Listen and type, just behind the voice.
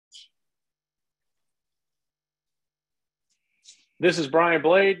This is Brian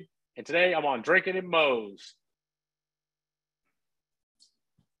Blade, and today I'm on Drinkin and Moe's.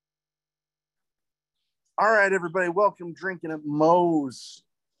 All right, everybody, welcome Drinkin at Moe's.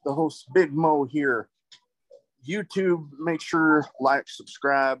 The host, Big Mo here. YouTube, make sure, like,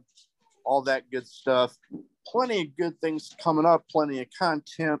 subscribe, all that good stuff. Plenty of good things coming up, plenty of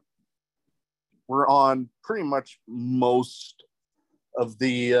content. We're on pretty much most of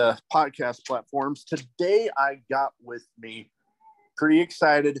the podcast platforms. Today, I got with me, pretty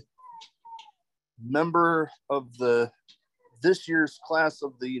excited, member of this year's class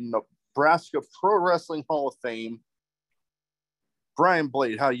of the Nebraska Pro Wrestling Hall of Fame, Brian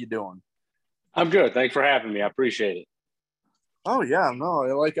Blade. How you doing? I'm good. Thanks for having me. I appreciate it. Oh yeah, no,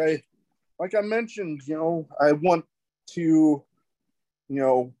 like I mentioned, I want to,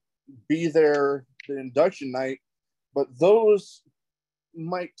 be there the induction night, but those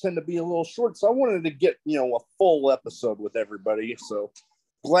might tend to be a little short. So I wanted to get, a full episode with everybody. So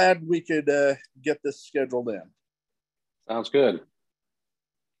glad we could get this scheduled in. Sounds good.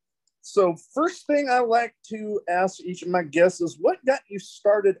 So first thing I like to ask each of my guests is what got you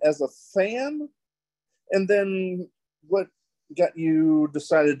started as a fan? And then what got you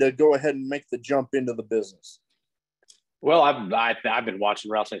decided to go ahead and make the jump into the business? Well, I've been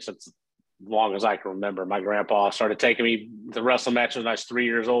watching wrestling since as long as I can remember. My grandpa started taking me to wrestling matches when I was 3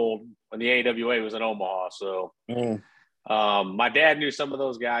 years old when the AWA was in Omaha. So my dad knew some of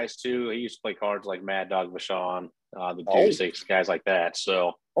those guys too. He used to play cards like Mad Dog Vachon, the J6 guys like that.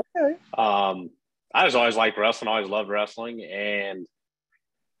 So okay. I just always liked wrestling, always loved wrestling. And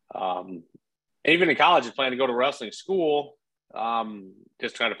even in college, I planned to go to wrestling school,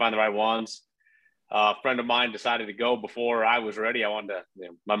 just trying to find the right ones. A friend of mine decided to go before I was ready. I wanted to,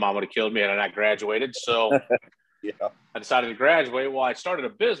 my mom would have killed me had I not graduated. So yeah, I decided to graduate. Well, I started a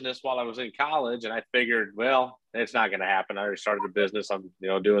business while I was in college, and I figured, well, it's not going to happen. I already started a business. I'm,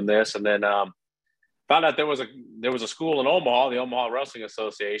 doing this. And then found out there was a school in Omaha, the Omaha Wrestling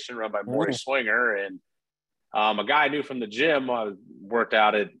Association, run by Maury Swinger, and a guy I knew from the gym. I worked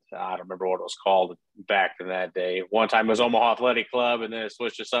out at, I don't remember what it was called back in that day. One time it was Omaha Athletic Club, and then it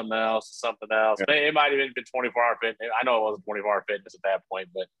switched to something else. Yeah. It might have even been 24-hour fitness. I know it wasn't 24-hour fitness at that point,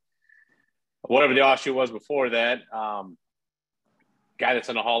 but whatever the offshoot was before that. Guy that's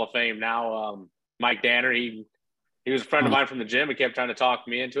in the Hall of Fame now, Mike Danner, he was a friend of mine from the gym. He kept trying to talk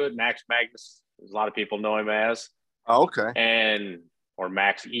me into it. Max Magnus, a lot of people know him as. Oh, okay. Or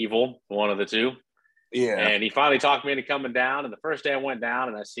Max Evil, one of the two. Yeah. And he finally talked me into coming down. And the first day I went down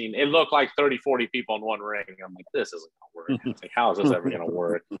and it looked like 30, 40 people in one ring. I'm like, this isn't going to work. I was like, how is this ever going to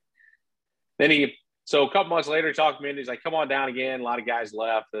work? So a couple months later, he talked to me and he's like, come on down again. A lot of guys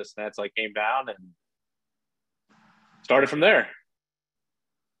left, this and that. So I came down and started from there.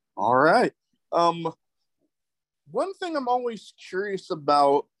 All right. One thing I'm always curious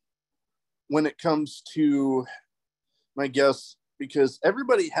about when it comes to my guests, because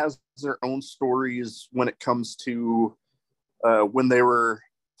everybody has their own stories when it comes to when they were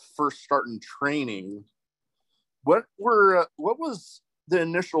first starting training. What was the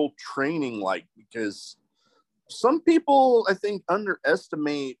initial training like? Because some people, I think,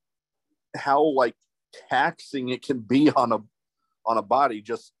 underestimate how taxing it can be on a body,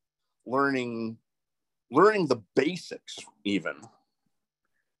 just learning the basics even.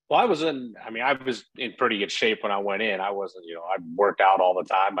 Well, I was in pretty good shape when I went in. I wasn't, I worked out all the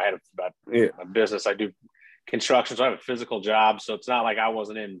time. I had a business. I do construction, so I have a physical job. So it's not like I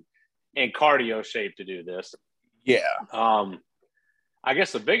wasn't in cardio shape to do this. Yeah. I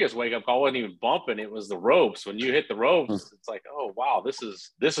guess the biggest wake up call wasn't even bumping. It was the ropes. When you hit the ropes, it's like, oh, wow, this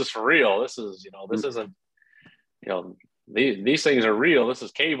is for real. This is, this isn't, these things are real. This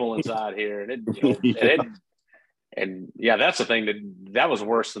is cable inside here. And And that's the thing that was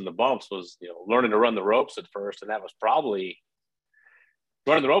worse than the bumps was, learning to run the ropes at first. And that was probably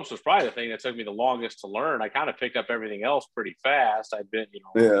running the ropes was probably the thing that took me the longest to learn. I kind of picked up everything else pretty fast. I'd been,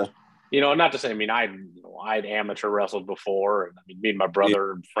 not to say, I'd amateur wrestled before. And me and my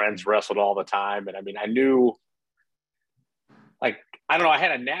brother and friends wrestled all the time. And I knew, I don't know, I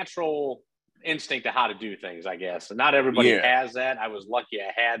had a natural instinct to how to do things, I guess. And not everybody has that. I was lucky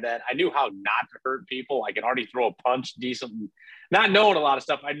I had that. I knew how not to hurt people. I could already throw a punch decent. Not knowing a lot of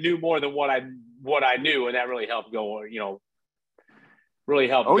stuff, I knew more than what I knew, and that really helped going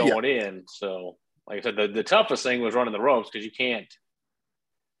in. So like I said, the toughest thing was running the ropes, because you can't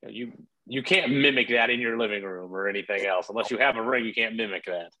mimic that in your living room or anything else. Unless you have a ring, you can't mimic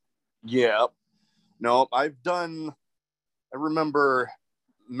that. Yeah. No, I remember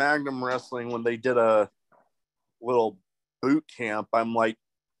Magnum Wrestling when they did a little boot camp. I'm like,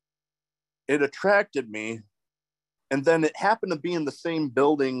 it attracted me, And then it happened to be in the same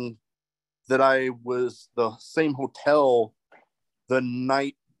building that I was, the same hotel the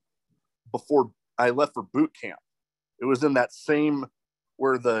night before I left for boot camp. It was in that same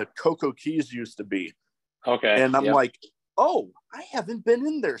where the Cocoa Keys used to be. Okay. And I'm like, oh, I haven't been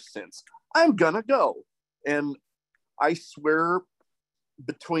in there since. I'm gonna go. And I swear,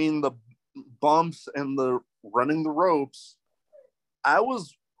 between the bumps and the running the ropes, I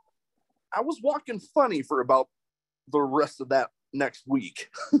was walking funny for about the rest of that next week.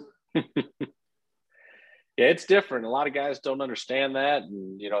 Yeah, it's different. A lot of guys don't understand that,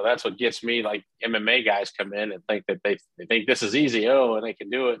 and that's what gets me. Like MMA guys come in and think that they think this is easy, and they can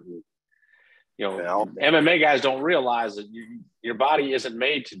do it. And, MMA guys don't realize that your body isn't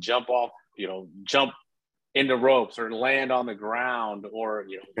made to jump off, jump into ropes or land on the ground, or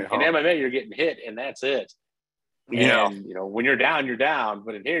in MMA you're getting hit and that's it. Yeah. And when you're down, you're down.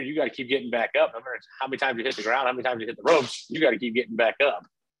 But in here, you got to keep getting back up. No matter how many times you hit the ground, how many times you hit the ropes, you got to keep getting back up.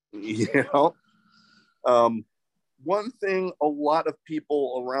 One thing a lot of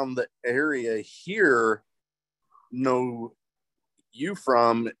people around the area here know you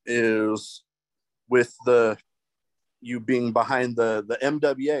from is with you being behind the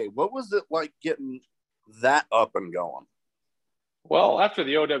MWA. What was it like getting that up and going? Well, after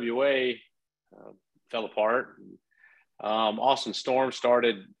the OWA fell apart, Austin Storm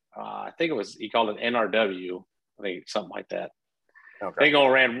started, I think he called it NRW. I think something like that. Okay. I think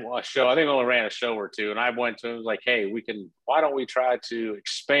only ran a show. I think only ran a show or two, and I went to him, was like, "Hey, why don't we try to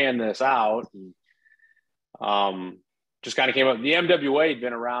expand this out?" And just kind of came up. The MWA had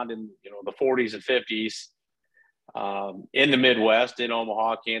been around in the 40s and 50s in the Midwest, in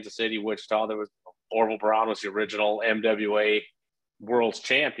Omaha, Kansas City, Wichita. There was Orville Brown was the original MWA World's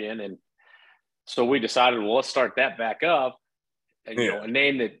Champion, and so we decided, well, let's start that back up, and a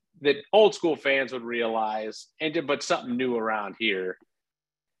name that old school fans would realize, but something new around here.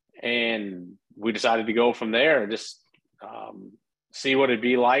 And we decided to go from there and just see what it'd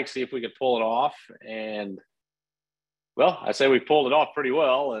be like, see if we could pull it off. And well, I say we pulled it off pretty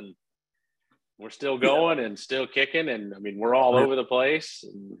well, and we're still going and still kicking. And I mean, we're all over the place.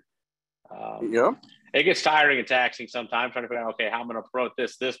 And, it gets tiring and taxing sometimes trying to figure out, okay, how I'm going to promote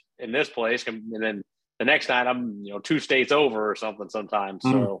this in this place. And then the next night I'm, 2 states over or something sometimes.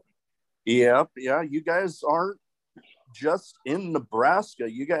 So, yeah. You guys aren't just in Nebraska.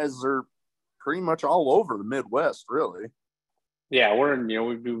 You guys are pretty much all over the Midwest, really. Yeah, we're in,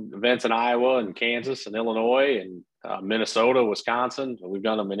 we do events in Iowa and Kansas and Illinois and Minnesota, Wisconsin. We've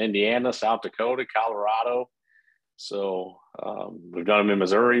done them in Indiana, South Dakota, Colorado. So we've done them in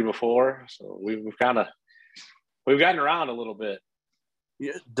Missouri before. So we've gotten around a little bit.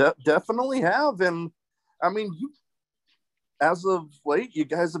 Yeah, definitely have. And I mean, as of late, you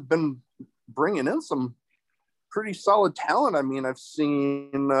guys have been bringing in some pretty solid talent. I mean, I've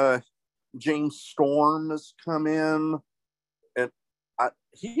seen James Storm has come in, and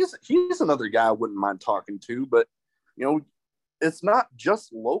he's another guy I wouldn't mind talking to. But it's not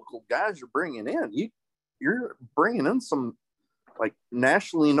just local guys you're bringing in. You're bringing in some like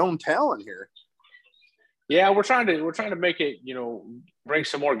nationally known talent here. Yeah, we're trying to make it, bring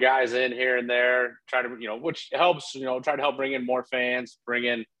some more guys in here and there, try to, which helps, try to help bring in more fans, bring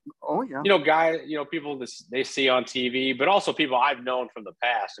in, guys, people that they see on TV, but also people I've known from the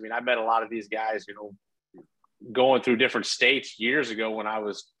past. I mean, I met a lot of these guys, going through different states years ago when I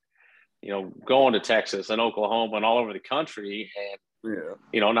was, going to Texas and Oklahoma and all over the country. And,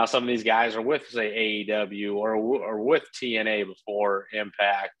 now some of these guys are with, say, AEW or with TNA before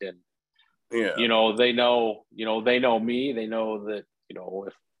Impact. And, they know me. They know that,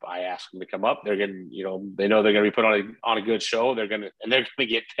 if I ask them to come up, they're going to, they know they're going to be put on a good show. They're going to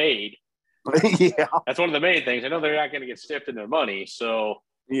get paid. Yeah. That's one of the main things. I know they're not going to get stiffed in their money. So,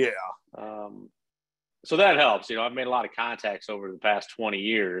 so that helps. I've made a lot of contacts over the past 20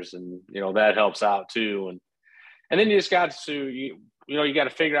 years and, that helps out too. And then you just got to, you got to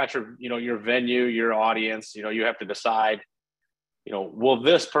figure out your venue, your audience. You have to decide, will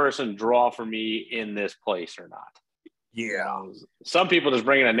this person draw for me in this place or not? Yeah. Some people just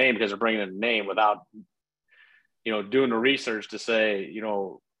bring in a name because they're bringing in a name without, doing the research to say,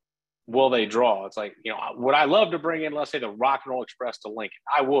 will they draw? It's like, would I love to bring in, let's say, the Rock and Roll Express to Lincoln?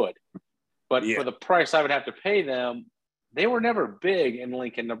 I would. But for the price I would have to pay them, they were never big in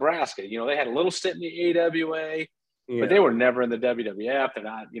Lincoln, Nebraska. They had a little stint in the AWA, but they were never in the WWF. They're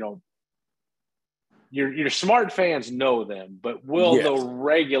not, your smart fans know them, but will the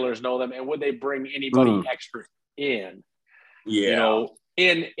regulars know them? And would they bring anybody extra in?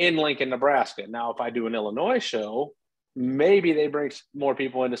 In Lincoln, Nebraska. Now, if I do an Illinois show, maybe they bring more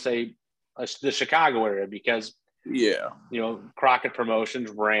people in to say the Chicago area because Yeah. Crockett Promotions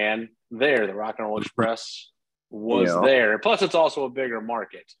ran there. The Rock and Roll Express was there. Plus, it's also a bigger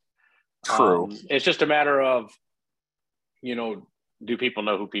market. True. It's just a matter of, do people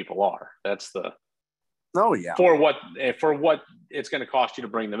know who people are? That's the. Oh yeah. For what it's going to cost you to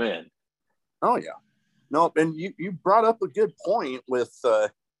bring them in. Oh yeah. No, and you brought up a good point with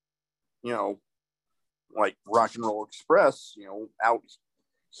like Rock and Roll Express. Out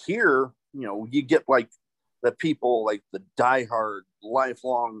here, you get like the people like the diehard,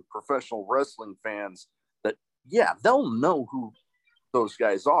 lifelong professional wrestling fans that they'll know who those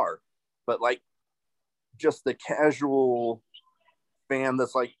guys are, but like just the casual fan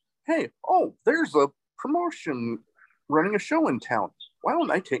that's like, hey, there's a promotion running a show in town. Why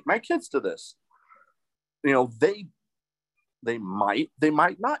don't I take my kids to this? They might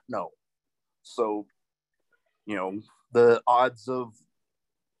not know. So, the odds of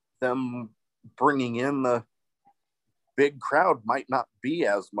them bringing in the big crowd might not be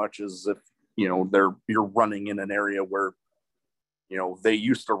as much as if, you're running in an area where, they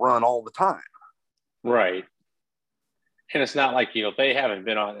used to run all the time. Right. And it's not like, they haven't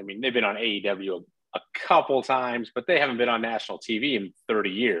been on, they've been on AEW a couple times, but they haven't been on national TV in 30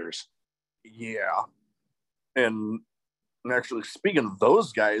 years. Yeah. And actually, speaking of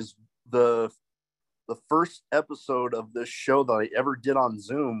those guys, the first episode of this show that I ever did on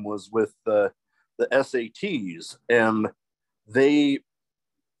Zoom was with the SATs, and they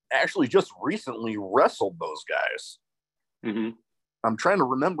actually just recently wrestled those guys. Mm-hmm. I'm trying to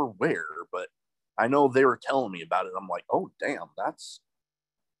remember where, but I know they were telling me about it. I'm like, oh, damn, that's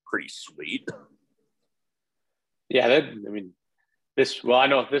pretty sweet. Yeah, I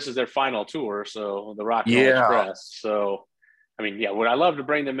know this is their final tour, so the Rock and Roll Express. So, would I love to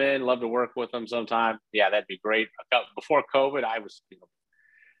bring them in, love to work with them sometime? Yeah, that'd be great. Before COVID, I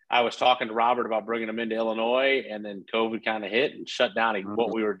was talking to Robert about bringing them into Illinois, and then COVID kind of hit and shut down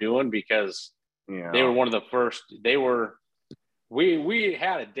what we were doing because they were one of the first. We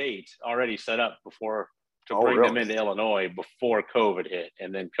had a date already set up to bring them into Illinois before COVID hit,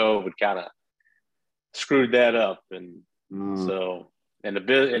 and then COVID kind of screwed that up, and so and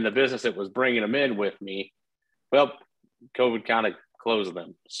the business that was bringing them in with me, well, COVID kind of closed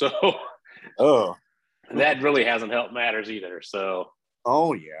them, so that really hasn't helped matters either. So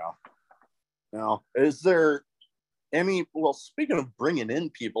now, is there speaking of bringing in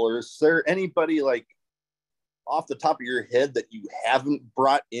people, is there anybody like off the top of your head that you haven't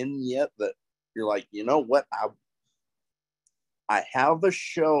brought in yet that you're like, you know what, I have a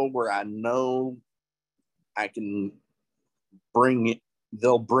show where I know I can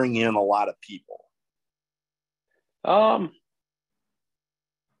they'll bring in a lot of people?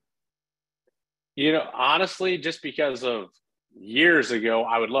 Honestly, just because of years ago,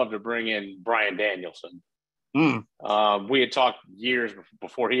 I would love to bring in Bryan Danielson. We had talked years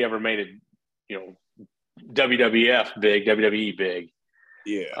before he ever made it, WWF big, WWE big.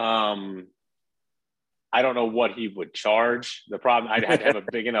 Yeah. I don't know what he would charge. The problem, I'd have to have a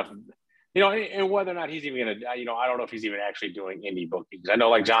big enough, and whether or not he's even going to, I don't know if he's even actually doing indie bookings. I know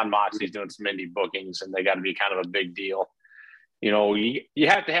like John Moxley's doing some indie bookings, and they got to be kind of a big deal. You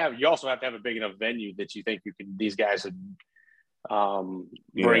also have to have a big enough venue that you think these guys would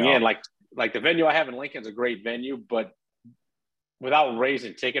bring in. Like the venue I have in Lincoln's a great venue, but without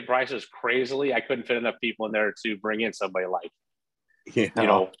raising ticket prices crazily, I couldn't fit enough people in there to bring in somebody like,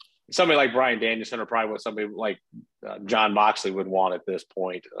 somebody like Bryan Danielson, or probably what somebody like John Moxley would want at this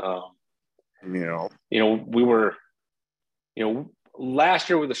point. We were, last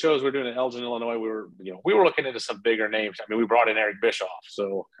year with the shows we were doing in Elgin, Illinois, we were looking into some bigger names. We brought in Eric Bischoff,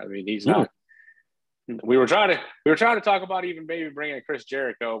 so he's not. We were trying to talk about even maybe bringing in Chris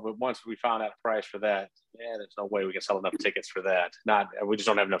Jericho, but once we found out a price for that, there's no way we can sell enough tickets for that. We just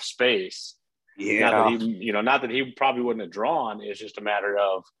don't have enough space. Not that he probably wouldn't have drawn. It's just a matter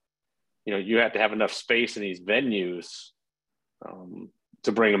of, you have to have enough space in these venues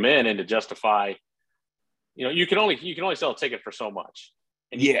to bring them in and to justify. You can only sell a ticket for so much,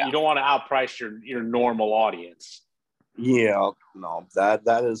 and you don't want to outprice your normal audience. Yeah, no, that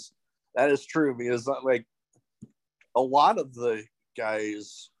is true, because like a lot of the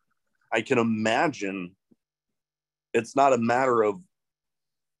guys, I can imagine it's not a matter of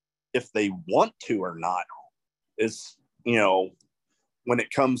if they want to or not. It's, when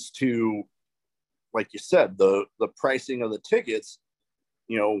it comes to, like you said, the pricing of the tickets,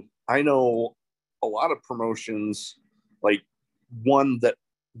 I know a lot of promotions, like one that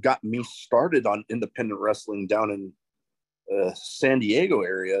got me started on independent wrestling down in San Diego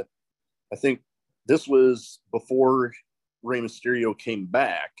area. I think this was before Rey Mysterio came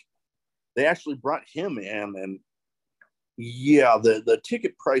back. They actually brought him in, and Yeah, the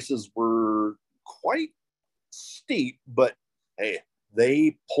ticket prices were quite steep, but hey,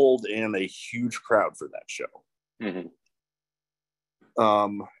 they pulled in a huge crowd for that show. Mm-hmm.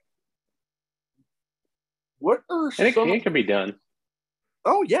 Um, what are And some? it can be done.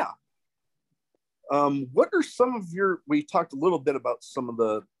 Oh yeah. What are some of your? We talked a little bit about some of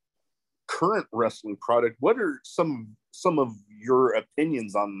the current wrestling product. What are some of your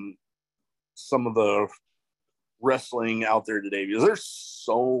opinions on some of the wrestling out there today? Because there's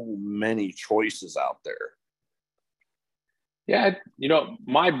so many choices out there. Yeah,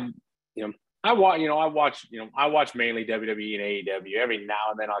 I watch mainly WWE and AEW. Every now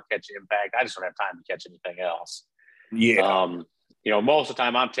and then I'll catch Impact. I just don't have time to catch anything else. Yeah. Most of the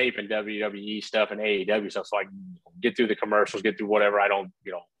time I'm taping WWE stuff and AEW stuff, so I can get through the commercials, get through whatever I don't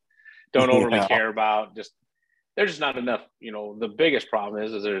overly Yeah. care about. Just there's just not enough. The biggest problem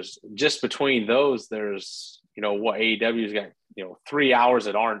is there's just between those there's what AEW's got 3 hours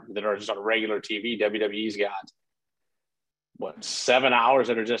that are just on regular TV. WWE's got what 7 hours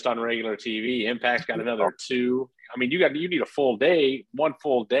that are just on regular TV. Impact's got another 2. I mean, you need a full day, one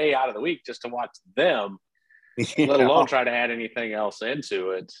full day out of the week just to watch them, let alone try to add anything else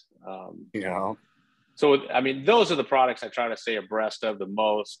into it. Yeah. So, I mean, those are the products I try to stay abreast of the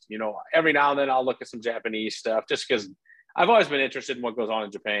most. Every now and then I'll look at some Japanese stuff just because I've always been interested in what goes on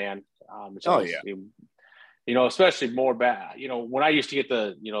in Japan. Especially more bad. When I used to get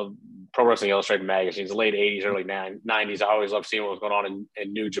the, Pro Wrestling Illustrated magazines, the late 80s, early 90s, I always loved seeing what was going on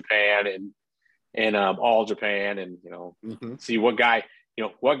in New Japan and All Japan and, see what guy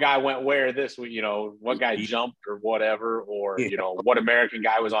went where this week, what guy jumped or whatever, or, what American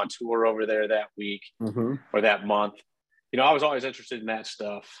guy was on tour over there that week or that month. I was always interested in that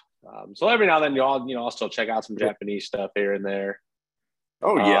stuff. So every now and then, I'll still check out some Japanese stuff here and there.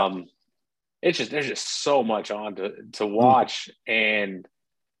 Oh, yeah. It's just there's just so much on to watch, and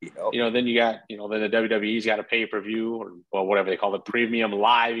then you got then the WWE's got a pay-per-view or whatever they call it, premium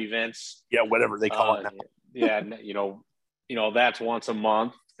live events. Yeah, whatever they call it now. That's once a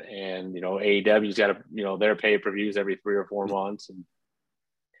month, and AEW's got their pay-per-views every 3 or 4 months, and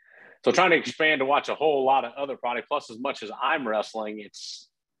so trying to expand to watch a whole lot of other product. Plus, as much as I'm wrestling, it's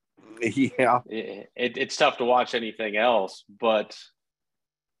tough to watch anything else, but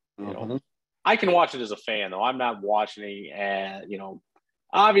I can watch it as a fan, though. I'm not watching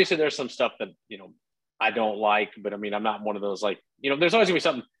obviously there's some stuff that, I don't like, but I mean, I'm not one of those, there's always gonna be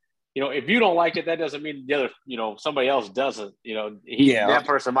something, if you don't like it, that doesn't mean the other, somebody else doesn't, that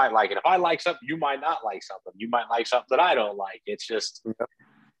person might like it. If I like something, you might not like something. You might like something that I don't like. It's just,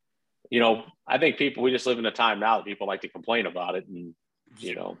 I think we just live in a time now that people like to complain about it and,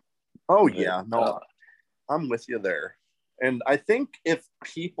 Oh, yeah. No, I'm with you there. And I think if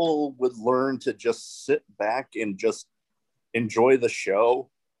people would learn to just sit back and just enjoy the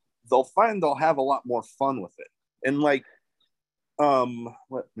show, they'll find they'll have a lot more fun with it. And let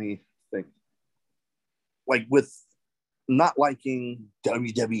me think. Like with not liking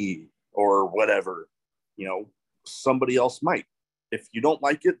WWE or whatever, somebody else might. If you don't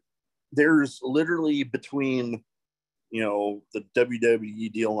like it, there's literally between, the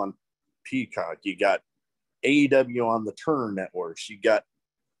WWE deal on Peacock, you got AEW on the Turner networks. You got,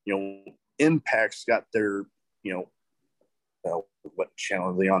 Impact's got their, what channel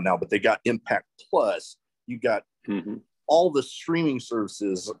are they on now? But they got Impact Plus. You got all the streaming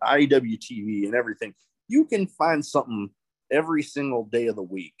services, IWTV and everything. You can find something every single day of the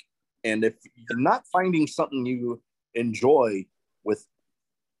week. And if you're not finding something you enjoy with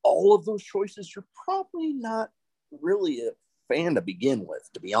all of those choices, you're probably not really a fan to begin with,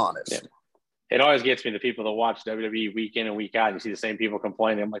 to be honest. Yeah. It always gets me, the people that watch WWE week in and week out. You see the same people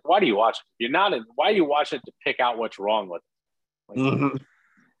complaining. I'm like, why do you watch it? Why do you watch it to pick out what's wrong with it?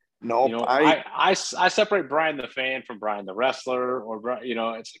 No, I separate Brian the fan from Brian the wrestler, or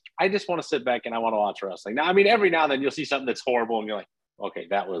it's like, I just want to sit back and I want to watch wrestling. Now, I mean, every now and then you'll see something that's horrible and you're like, okay,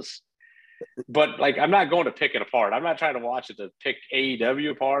 that was. But I'm not going to pick it apart. I'm not trying to watch it to pick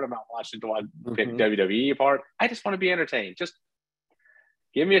AEW apart. I'm not watching to pick WWE apart. I just want to be entertained. Just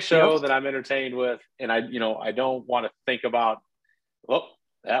give me a show that I'm entertained with, and I don't want to think about,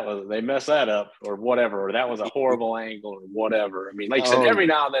 they messed that up or whatever, or that was a horrible angle or whatever. I mean, like you said, every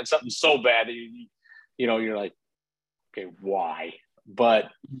now and then something's so bad that you're like, okay, why? But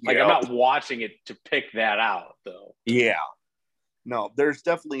I'm not watching it to pick that out, though. Yeah. No, there's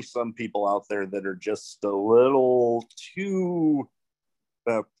definitely some people out there that are just a little too,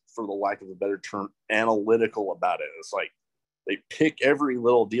 for the lack of a better term, analytical about it. It's like they pick every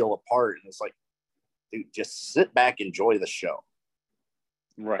little deal apart, and it's like, dude, just sit back, enjoy the show.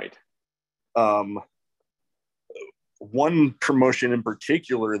 Right. one promotion in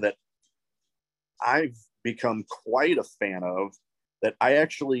particular that I've become quite a fan of, that I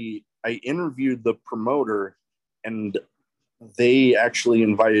interviewed the promoter, and they actually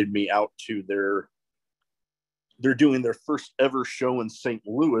invited me out to they're doing their first ever show in St.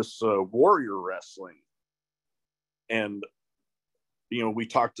 Louis, Warrior Wrestling. And, we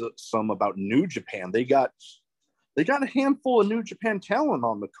talked to some about New Japan. They got a handful of New Japan talent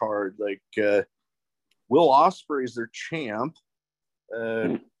on the card. Like, Will Ospreay's their champ.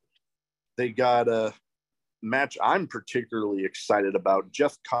 They got a match I'm particularly excited about,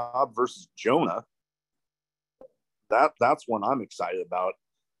 Jeff Cobb versus Jonah. That's one I'm excited about.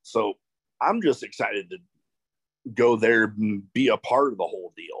 So I'm just excited to go there and be a part of the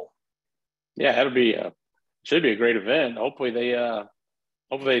whole deal. Yeah, should be a great event. Hopefully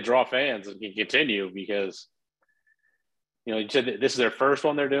they draw fans and can continue, because you said this is their first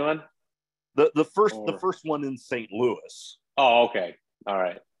one they're doing. The first one in St. Louis. Oh, okay. All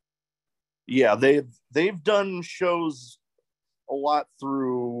right. Yeah, they've done shows a lot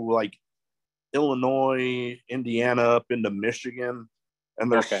through like Illinois, Indiana, up into Michigan,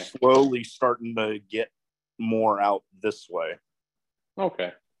 and they're slowly starting to get more out this way.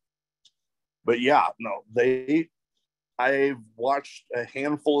 Okay. But yeah, no, I've watched a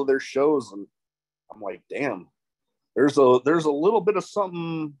handful of their shows, and I'm like, damn, there's a little bit of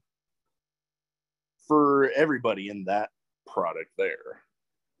something for everybody in that product there.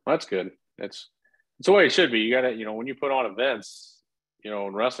 That's good. It's the way it should be. You gotta, when you put on events, in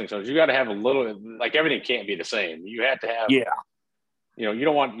wrestling shows, you gotta have a little, like, everything can't be the same. You have to have, you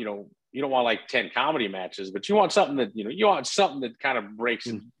don't want like 10 comedy matches, but you want something that kind of breaks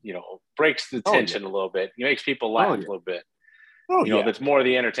the tension a little bit. It makes people laugh a little bit. That's more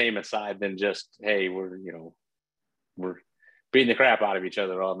the entertainment side than just, hey, we're beating the crap out of each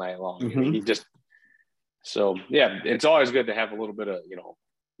other all night long. Mm-hmm. So yeah, it's always good to have a little bit of,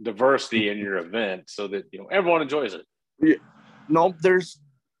 diversity in your event so that, everyone enjoys it. Yeah. No,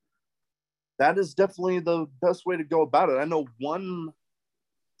 that is definitely the best way to go about it. I know one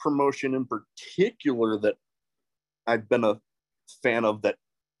promotion in particular that I've been a fan of that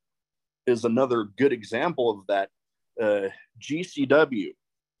is another good example of that. GCW.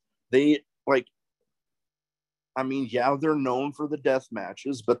 They're known for the death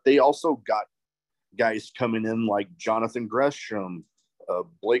matches, but they also got guys coming in like Jonathan Gresham,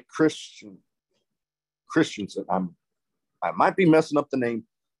 Blake Christensen. I might be messing up the name,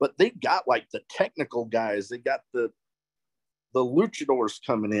 but they got like the technical guys. They got the luchadors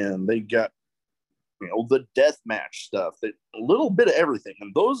coming in. They got the death match stuff. A little bit of everything,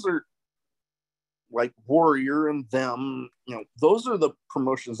 and those are like Warrior and them. Those are the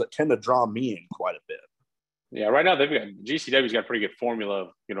promotions that tend to draw me in quite a bit. Yeah, right now GCW's got a pretty good formula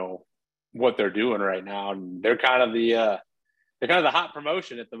of what they're doing right now, and they're kind of the hot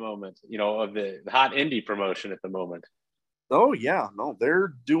promotion at the moment, of the hot indie promotion at the moment. Oh yeah, no,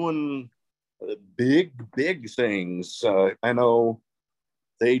 they're doing big things. I know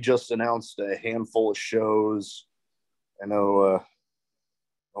they just announced a handful of shows. I know.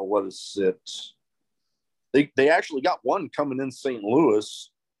 What is it? They actually got one coming in St. Louis.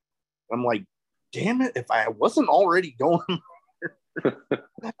 I'm like, damn it! If I wasn't already going,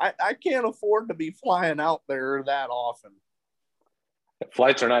 I can't afford to be flying out there that often.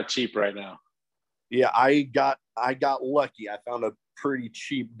 Flights are not cheap right now. Yeah, I got lucky. I found a pretty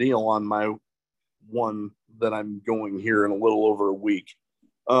cheap deal on my one that I'm going here in a little over a week.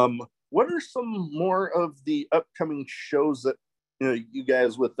 What are some more of the upcoming shows that you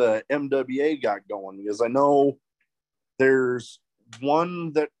guys with the MWA got going? Because I know there's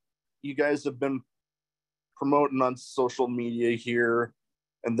one that you guys have been promoting on social media here,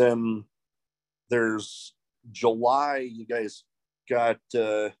 and then there's July. You guys got,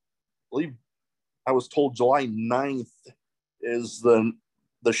 I believe I was told July 9th is the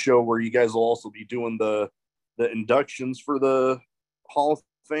show where you guys will also be doing the inductions for the Hall of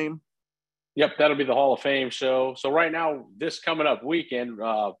Fame. Yep, that'll be the Hall of Fame show. So right now, this coming up weekend,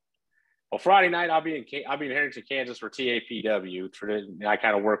 Friday night I'll be in Harrington, Kansas for TAPW. I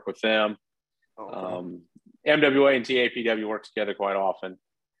kind of work with them. Okay. MWA and TAPW work together quite often.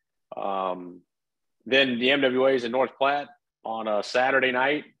 Then the MWA is in North Platte on a Saturday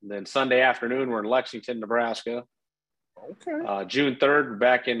night. Then Sunday afternoon, we're in Lexington, Nebraska. Okay. June 3rd, we're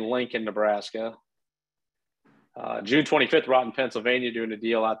back in Lincoln, Nebraska. June 25th, we're out in Pennsylvania doing a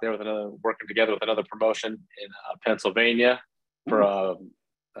deal out there working together with another promotion in Pennsylvania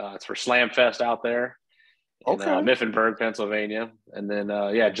it's for Slam Fest out there in Mifflinburg, Pennsylvania. And then,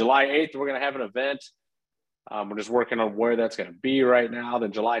 July 8th, we're going to have an event. We're just working on where that's going to be right now.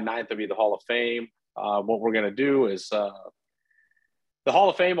 Then July 9th will be the Hall of Fame. what we're going to do is the Hall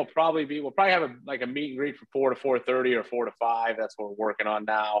of Fame we'll probably have a meet and greet from 4 to 4:30 or 4 to 5. That's what we're working on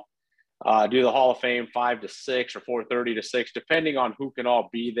now. Do the Hall of Fame 5 to 6 or 4:30 to 6, depending on who can all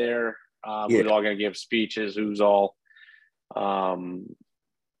be there. Who's all going to give speeches, who's all, I'm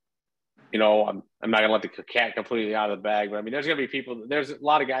not going to let the cat completely out of the bag, but I mean, there's going to be people, there's a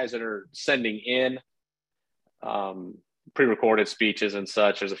lot of guys that are sending in pre-recorded speeches and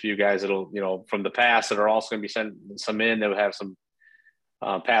such. There's a few guys that'll, from the past that are also going to be sending some in. They'll have some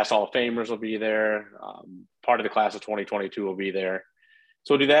past Hall of Famers will be there. Part of the class of 2022 will be there.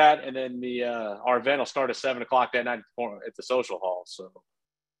 So we'll do that, and then our event will start at 7:00 that night at the social hall. So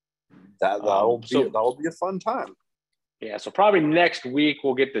that'll be a fun time. Yeah, so probably next week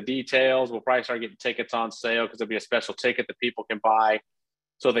we'll get the details. We'll probably start getting tickets on sale because there'll be a special ticket that people can buy,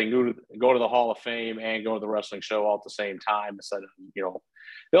 so they can go to the Hall of Fame and go to the wrestling show all at the same time. Instead of there'll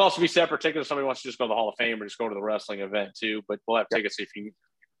also be separate tickets if somebody wants to just go to the Hall of Fame or just go to the wrestling event too. But we'll have tickets if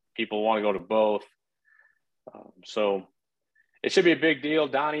people want to go to both. So it should be a big deal.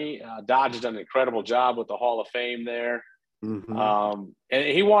 Donnie Dodge has done an incredible job with the Hall of Fame there. Mm-hmm.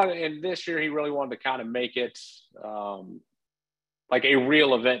 And this year he really wanted to kind of make it like a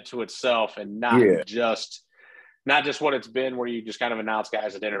real event to itself, and not just what it's been, where you just kind of announce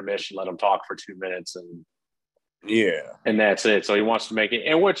guys at intermission, let them talk for 2 minutes, and that's it. So he wants to make it,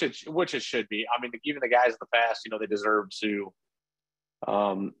 and which it should be. I mean, even the guys in the past, they deserve to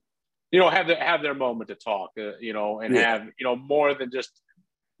have their moment to talk, and have, more than just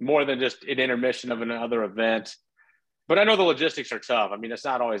an intermission of another event. But I know the logistics are tough. I mean, it's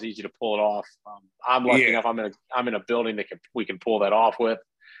not always easy to pull it off. I'm lucky enough. I'm in a building that we can pull that off with.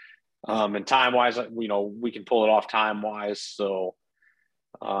 And time wise, we can pull it off time wise. So,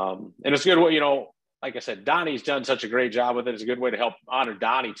 and it's good. Like I said, Donnie's done such a great job with it. It's a good way to help honor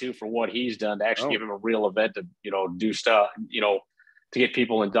Donnie too for what he's done, to actually give him a real event to, do stuff, to get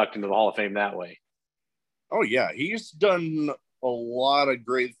people inducted into the Hall of Fame that way. Oh yeah. He's done a lot of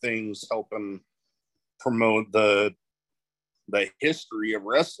great things helping promote the history of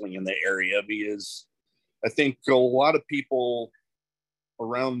wrestling in the area, because I think a lot of people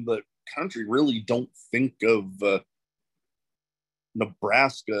around the country really don't think of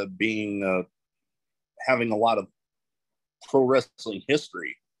Nebraska being having a lot of pro wrestling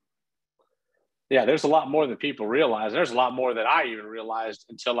history. Yeah, there's a lot more than people realize. There's a lot more that I even realized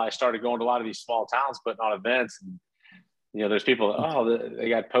until I started going to a lot of these small towns putting on events. And, there's people, they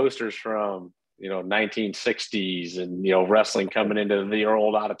got posters from 1960s and, wrestling coming into the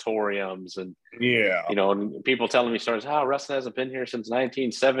old auditoriums, and, and people telling me stories, wrestling hasn't been here since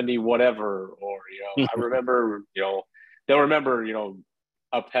 1970, whatever. Or, I remember, they'll remember,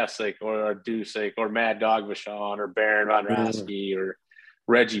 a Pesic or a Dusick or Mad Dog Vachon or Baron Von Raschke or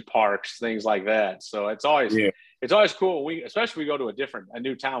Reggie Parks, things like that. So it's always cool. Especially we go to a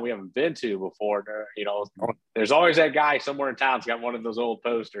new town we haven't been to before. There's always that guy somewhere in town's got one of those old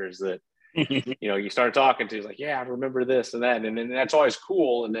posters that, you start talking to, he's like, I remember this and that. And that's always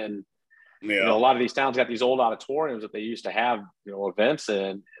cool. And then, a lot of these towns got these old auditoriums that they used to have, events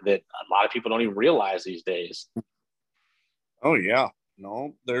in, that a lot of people don't even realize these days. Oh yeah.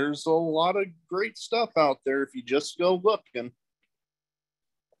 No, there's a lot of great stuff out there if you just go looking.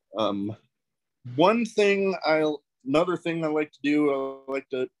 Another thing I like to do, I like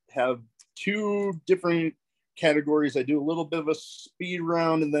to have 2 different categories. I do a little bit of a speed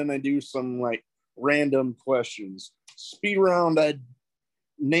round, and then I do some like random questions. Speed round, I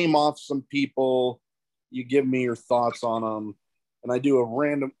name off some people, you give me your thoughts on them, and I do a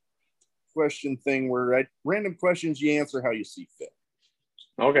random question thing where random questions, you answer how you see fit.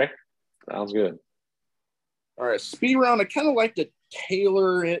 Okay, sounds good. All right, speed round, I kind of like to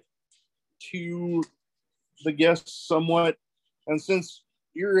tailor it to the guests somewhat, and since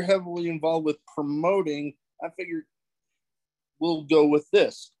you're heavily involved with promoting, I figured we'll go with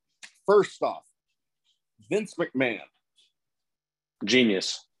this. First off, Vince McMahon.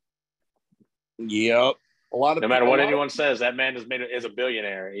 Genius. Yep. No matter what anyone says, that man is a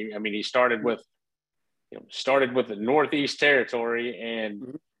billionaire. He started with the Northeast Territory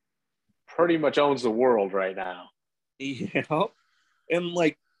and pretty much owns the world right now. Yeah. And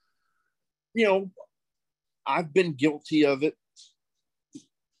I've been guilty of it.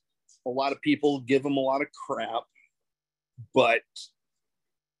 A lot of people give him a lot of crap, but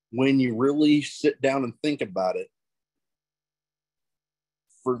when you really sit down and think about it,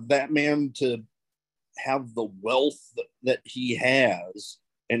 for that man to have the wealth that he has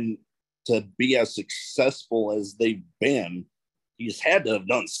and to be as successful as they've been, he's had to have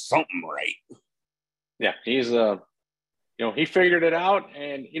done something right. Yeah, he's he figured it out.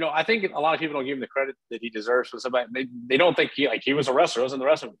 And, I think a lot of people don't give him the credit that he deserves for somebody. They don't think he was a wrestler. He was in the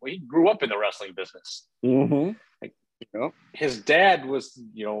wrestling. Well, he grew up in the wrestling business. Mm-hmm. Like, Yep. his dad was,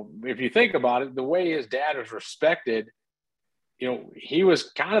 if you think about it, the way his dad was respected, he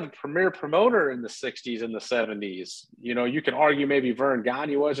was kind of the premier promoter in the 60s and the 70s. You can argue maybe Vern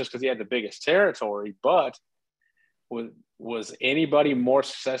Gagne was just because he had the biggest territory, but was anybody more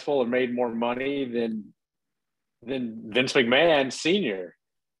successful or made more money than Vince McMahon Sr.?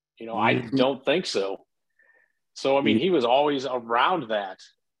 I don't think so. So, I mean, he was always around that.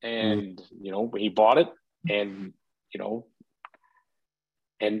 And, he bought it and,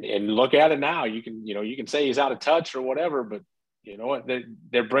 and look at it now. You can say he's out of touch or whatever, but you know what?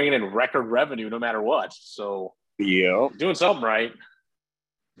 They're bringing in record revenue no matter what. So, yeah, doing something right.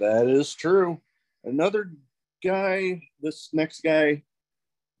 That is true. Another guy, this next guy,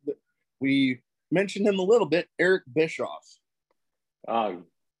 we mentioned him a little bit, Eric Bischoff.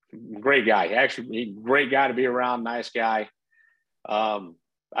 Great guy. Actually, great guy to be around. Nice guy. I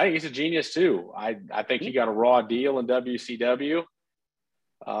think he's a genius too. I think he got a raw deal in WCW.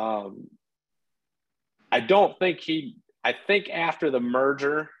 I think after the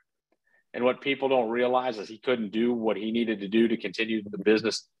merger, and what people don't realize is he couldn't do what he needed to do to continue the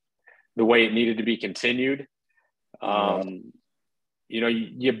business the way it needed to be continued. You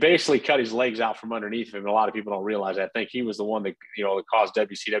basically cut his legs out from underneath him. And a lot of people don't realize that. I think he was the one that, that caused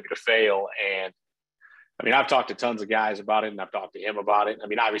WCW to fail. And I mean, I've talked to tons of guys about it, and I've talked to him about it. I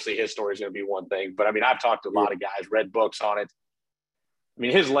mean, obviously his story is going to be one thing, but I mean, I've talked to a lot of guys, read books on it. I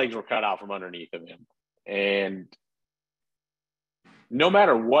mean, his legs were cut out from underneath of him. And no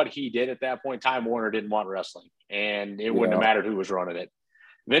matter what he did at that point, Time Warner didn't want wrestling, and it wouldn't have mattered who was running it.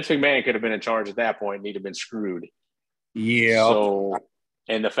 Vince McMahon could have been in charge at that point, and he'd have been screwed. Yeah. So,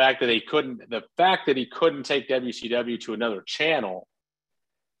 and the fact that he couldn't take WCW to another channel,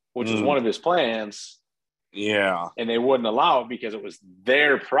 which was one of his plans. Yeah. And they wouldn't allow it because it was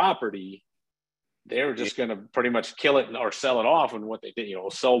their property. They were just going to pretty much kill it or sell it off. And what they did,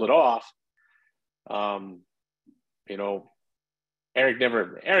 sold it off. Eric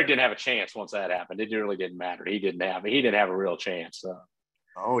didn't have a chance once that happened. It really didn't matter. He didn't have a real chance.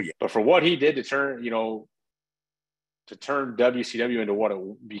 But for what he did to turn WCW into what it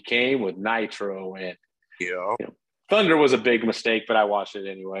became with Nitro and Thunder was a big mistake, but I watched it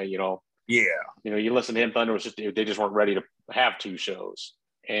anyway. You listen to him. Thunder was they just weren't ready to have two shows,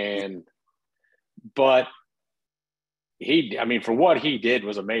 but for what he did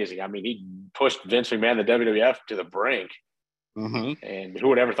was amazing. I mean, he pushed Vince McMahon, the WWF, to the brink. And who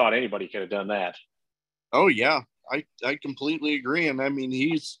would ever thought anybody could have done that? Oh yeah, I completely agree. And I mean,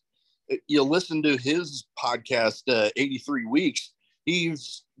 you listen to his podcast, 83 Weeks.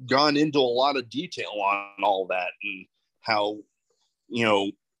 He's gone into a lot of detail on all that and how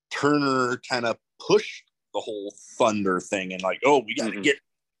Turner kind of pushed the whole Thunder thing and like, oh, we got to get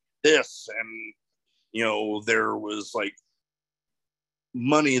this, and there was like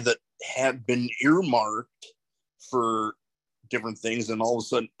money that had been earmarked for different things, and all of a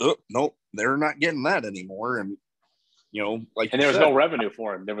sudden, nope, they're not getting that anymore. And and there was no revenue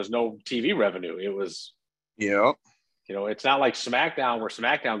for him. There was no TV revenue. It was it's not like SmackDown, where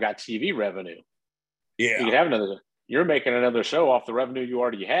SmackDown got TV revenue. You could have you're making another show off the revenue you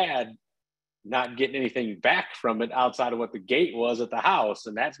already had, not getting anything back from it outside of what the gate was at the house,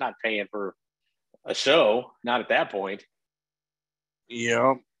 and that's not paying for a show, not at that point.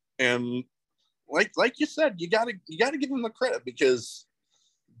 And like you said, you gotta give him the credit, because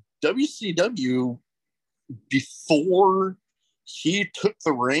WCW, before he took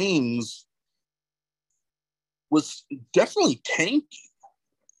the reins, was definitely tanking.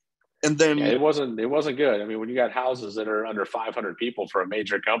 And then it wasn't good. I mean, when you got houses that are under 500 people for a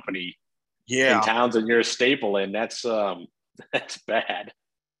major company in towns that you're a staple in, that's bad.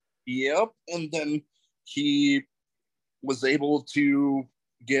 Yep. And then he was able to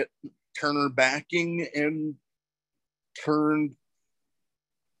get Turner backing, and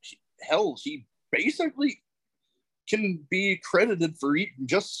he basically can be credited for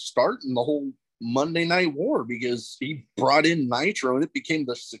just starting the whole Monday Night War, because he brought in Nitro and it became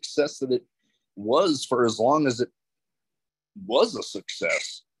the success that it was for as long as it was a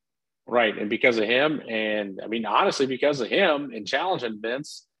success. Right. And because of him, and I mean, honestly, because of him and challenging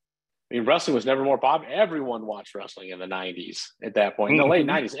Vince, I mean, wrestling was never more popular. Everyone watched wrestling in the 90s at that point. In the late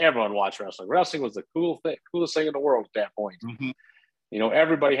 90s, everyone watched wrestling. Wrestling was the coolest thing in the world at that point.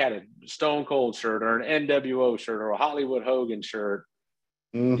 Everybody had a Stone Cold shirt or an NWO shirt or a Hollywood Hogan shirt.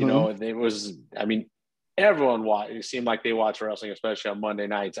 It was, I mean, everyone watched. It seemed like they watched wrestling, especially on Monday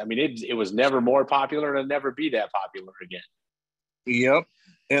nights. I mean, it was never more popular and never be that popular again. Yep.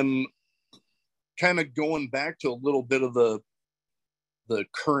 And kind of going back to a little bit of the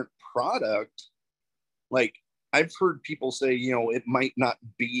current product, like I've heard people say, it might not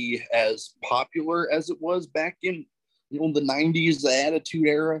be as popular as it was back in, the 90s, the Attitude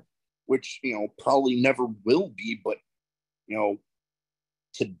Era, which, probably never will be, but,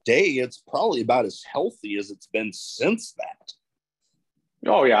 today it's probably about as healthy as it's been since that.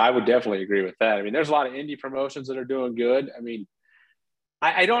 Oh yeah, I would definitely agree with that. I mean, there's a lot of indie promotions that are doing good. I mean,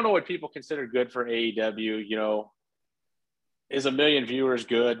 I don't know what people consider good for AEW. Is a million viewers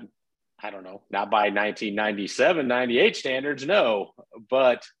good? I don't know. Not by 1997, 98 standards, no.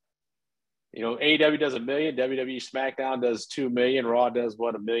 But, AEW does 1 million, WWE SmackDown does 2 million, Raw does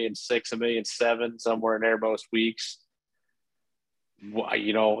what, 1,600,000, 1,700,000, somewhere in there most weeks.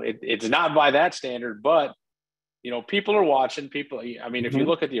 It's not by that standard, but people are watching. People, I mean, if you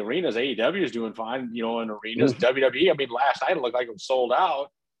look at the arenas, AEW is doing fine. In arenas, WWE. I mean, last night it looked like it was sold out.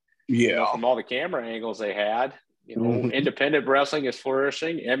 Yeah, from all the camera angles they had. Independent wrestling is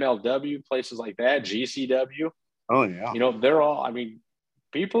flourishing. MLW, places like that, GCW. Oh yeah. They're all. I mean,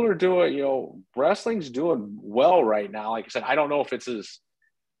 people are doing. Wrestling's doing well right now. Like I said, I don't know if it's as.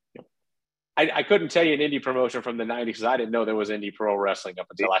 I couldn't tell you an indie promotion from the 90s because I didn't know there was indie pro wrestling up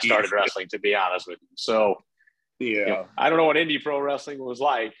until I started wrestling, to be honest with you. So, yeah, I don't know what indie pro wrestling was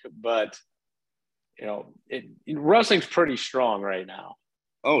like, but, wrestling's pretty strong right now.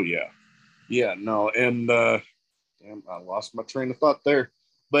 Oh, yeah. Yeah, no. And damn, I lost my train of thought there.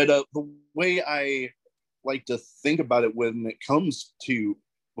 But the way I like to think about it when it comes to,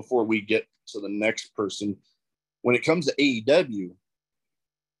 before we get to the next person, when it comes to AEW,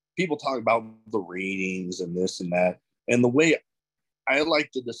 people talk about the ratings and this and that. And the way I like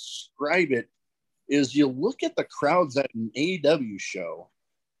to describe it is you look at the crowds at an AEW show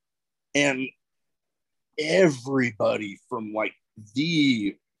and everybody from like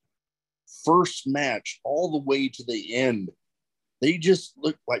the first match all the way to the end, they just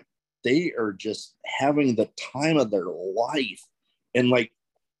look like they are just having the time of their life. And like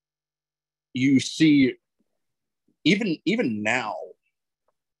you see, even now,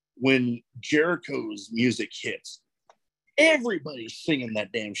 when Jericho's music hits, everybody's singing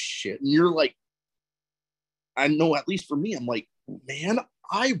that damn shit. And you're like, I know, at least for me, I'm like, man,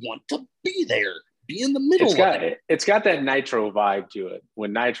 I want to be there, be in the middle of it. It's got that Nitro vibe to it.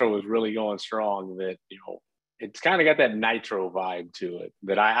 When Nitro was really going strong, that, it's kind of got that Nitro vibe to it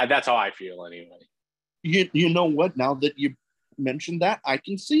that I that's how I feel anyway. You know what? Now that you mentioned that, I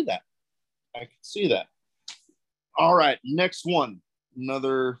can see that. All right, next one.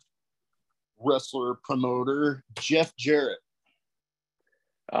 Another wrestler promoter, Jeff Jarrett.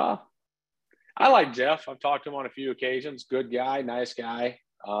 I like Jeff. I've talked to him on a few occasions. Good guy, nice guy.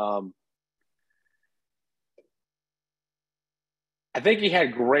 I think he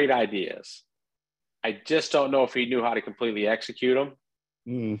had great ideas. I just don't know if he knew how to completely execute them.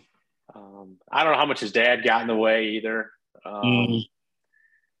 I don't know how much his dad got in the way either. The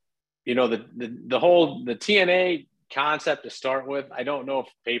TNA concept to start with, I don't know if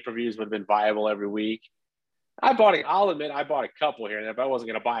pay-per-views would have been viable every week. I'll admit I bought a couple here and there, but I wasn't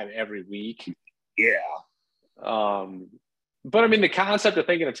going to buy them every week. Yeah. But I mean, the concept of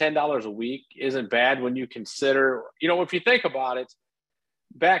thinking of $10 a week isn't bad when you consider, if you think about it,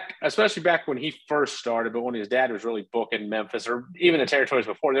 especially back when he first started, but when his dad was really booking Memphis or even the territories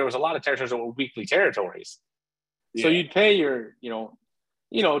before, there was a lot of territories that were weekly territories. Yeah. So you'd pay your,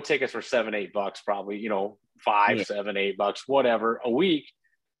 tickets for $7-8 probably, $5, $7, $8, whatever a week,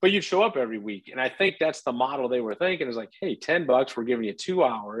 but you'd show up every week. And I think that's the model they were thinking is like, hey, $10, we're giving you 2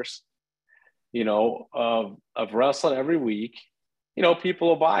 hours, of wrestling every week, people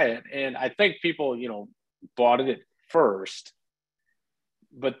will buy it. And I think people, bought it at first.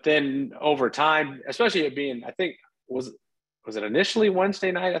 But then over time, especially it being, I think, was it initially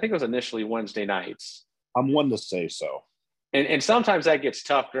Wednesday night? I think it was initially Wednesday nights. I'm one to say so. And sometimes that gets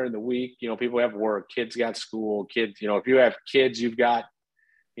tough during the week. People have work, kids got school, kids, if you have kids, you've got,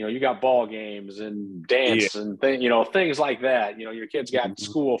 you got ball games and dance and things like that. Your kids got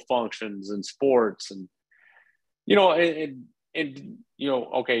school functions and sports and,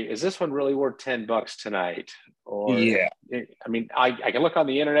 okay, is this one really worth $10 tonight? Or, I mean, I can look on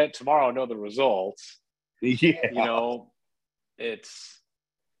the internet tomorrow and know the results. Yeah.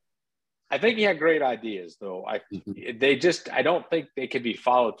 I think he had great ideas though. I don't think they could be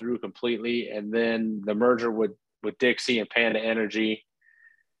followed through completely. And then the merger with Dixie and Panda Energy,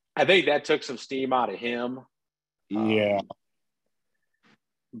 I think that took some steam out of him. Yeah.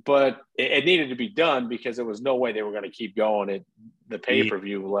 but it needed to be done because there was no way they were going to keep going at the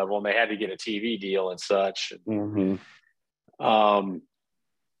pay-per-view level, and they had to get a TV deal and such. Mm-hmm.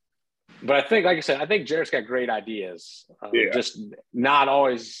 But I think, like I said, I think Jarrett's got great ideas. Just not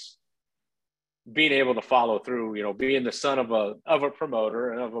always being able to follow through. Being the son of a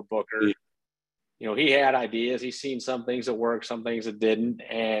promoter and of a booker. Yeah. He had ideas. He's seen some things that worked, some things that didn't,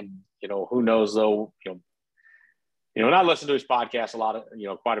 and who knows though. And I listen to his podcast a lot of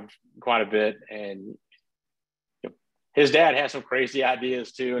quite a bit, and his dad has some crazy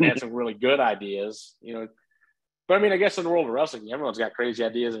ideas too, and had some really good ideas. But I mean, I guess in the world of wrestling, everyone's got crazy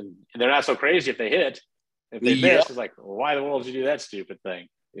ideas, and they're not so crazy if they hit. If they miss, it's like, well, why in the world did you do that stupid thing?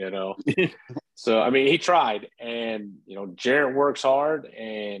 So I mean, he tried, and Jarrett works hard,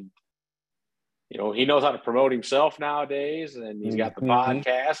 and he knows how to promote himself nowadays, and he's got the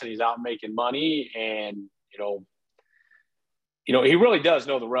podcast, and he's out making money, and he really does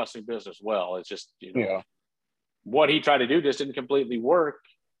know the wrestling business well. It's just what he tried to do just didn't completely work,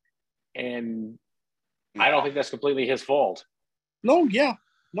 and I don't think that's completely his fault. No,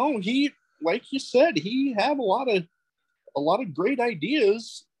 he, like you said, he had a lot of great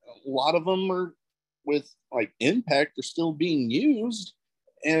ideas. A lot of them are with like Impact are still being used,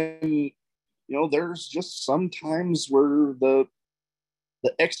 and there's just sometimes where the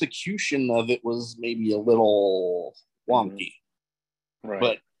execution of it was maybe a little wonky. Right.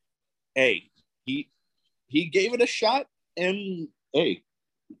 But hey, he gave it a shot, and hey,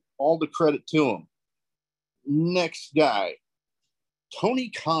 all the credit to him. Next guy, Tony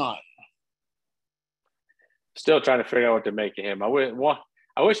Khan. Still trying to figure out what to make of him. I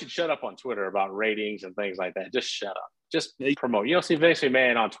wish he'd shut up on Twitter about ratings and things like that. Just shut up. Just promote. You don't see Vince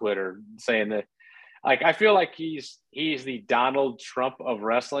McMahon on Twitter saying that. Like, I feel like he's the Donald Trump of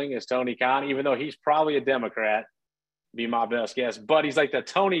wrestling is Tony Khan, even though he's probably a Democrat, be my best guess. But he's like the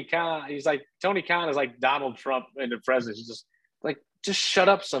Tony Khan. He's like Tony Khan is like Donald Trump in the presidency. Just shut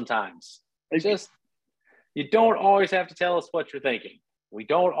up sometimes. You don't always have to tell us what you're thinking. We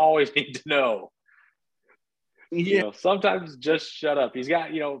don't always need to know. Yeah. Sometimes just shut up. He's got,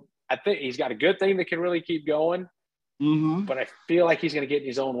 I think he's got a good thing that can really keep going. Mm-hmm. But I feel like he's going to get in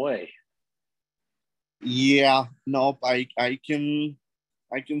his own way. Yeah. Nope. I can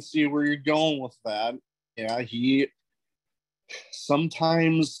see where you're going with that. Yeah. He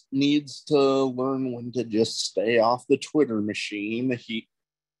sometimes needs to learn when to just stay off the Twitter machine.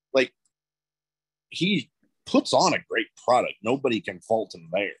 He puts on a great product. Nobody can fault him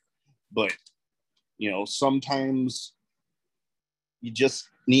there. But, sometimes you just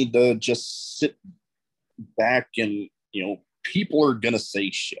need to just sit back and, people are going to say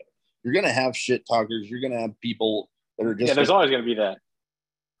shit. You're going to have shit talkers. You're going to have people that are just... Yeah, there's always going to be that.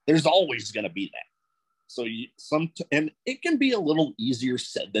 There's always going to be that. So and it can be a little easier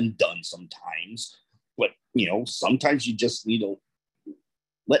said than done sometimes. But, sometimes you just need to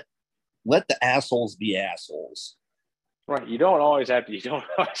let the assholes be assholes. Right. You don't always have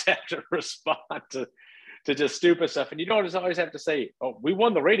to respond to just stupid stuff. And you don't always have to say, oh, we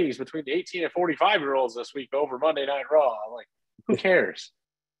won the ratings between the 18 and 45-year-olds this week over Monday Night Raw. Like, who cares?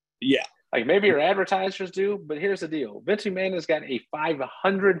 Yeah. Like, maybe your advertisers do, but here's the deal. Vince McMahon has got a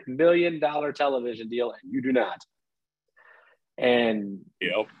 $500 million television deal, and you do not. And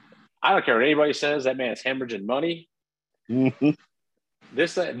I don't care what anybody says. That man's hemorrhaging money. Mm-hmm.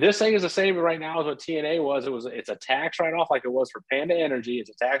 This thing is the same right now as what TNA was. It's a tax write-off like it was for Panda Energy. It's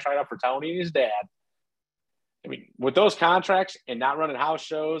a tax write-off for Tony and his dad. I mean, with those contracts and not running house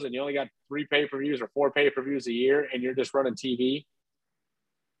shows, and you only got 3 pay-per-views or 4 pay-per-views a year, and you're just running TV,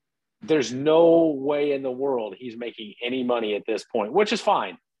 there's no way in the world he's making any money at this point, which is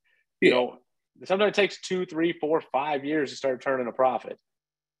fine. Yeah. Sometimes it takes 2, 3, 4, 5 years to start turning a profit.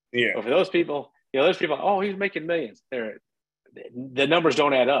 Yeah. But for those people, there's people, oh, he's making millions. The numbers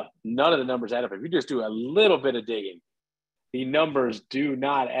don't add up. None of the numbers add up. If you just do a little bit of digging, the numbers do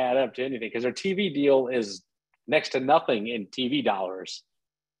not add up to anything because their TV deal is next to nothing in TV dollars.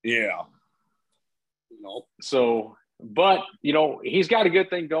 Yeah. So, but, he's got a good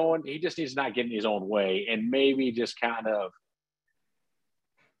thing going. He just needs to not get in his own way and maybe just kind of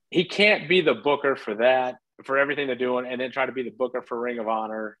 – he can't be the booker for that, for everything they're doing, and then try to be the booker for Ring of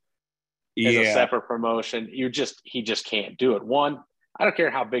Honor. As a separate promotion. He just can't do it. One, I don't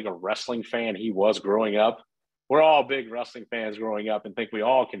care how big a wrestling fan he was growing up. We're all big wrestling fans growing up and think we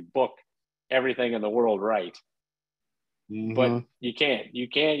all can book everything in the world right. Mm-hmm. But you can't. You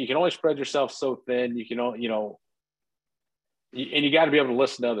can only spread yourself so thin. You can, and you got to be able to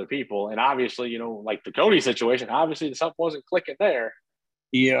listen to other people. And obviously, like the Cody situation, obviously something wasn't clicking there.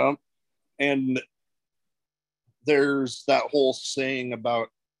 Yeah. And there's that whole saying about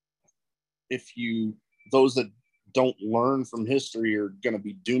if you, those that don't learn from history are going to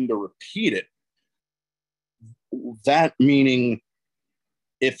be doomed to repeat it. That meaning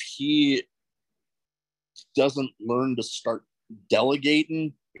if he doesn't learn to start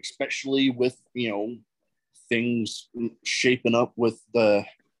delegating, especially with, things shaping up with the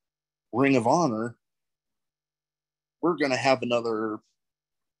Ring of Honor, we're going to have another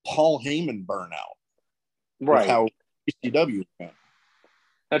Paul Heyman burnout. Right. With how ECW went.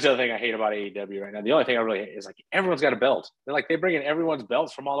 That's the other thing I hate about AEW right now. The only thing I really hate is like everyone's got a belt. They're like, they bring in everyone's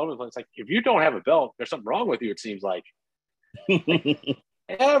belts from all over the place. Like, if you don't have a belt, there's something wrong with you, it seems like.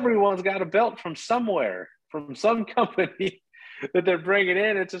 Everyone's got a belt from somewhere, from some company that they're bringing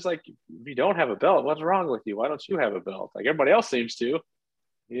in. It's just like, if you don't have a belt, what's wrong with you? Why don't you have a belt? Like everybody else seems to,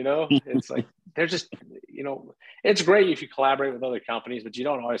 it's like, they're just, it's great if you collaborate with other companies, but you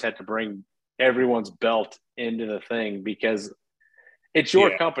don't always have to bring everyone's belt into the thing because it's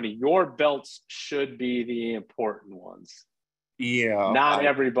your company. Your belts should be the important ones. Yeah. Not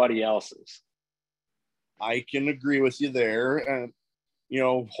everybody else's. I can agree with you there. And,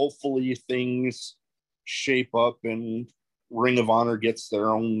 hopefully things shape up and Ring of Honor gets their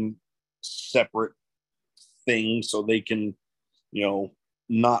own separate thing so they can,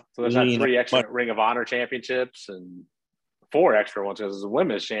 not. So there's not 3 extra Ring of Honor championships and 4 extra ones because it's a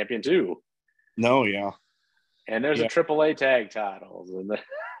women's champion too. No, yeah. And there's a AAA tag titles. And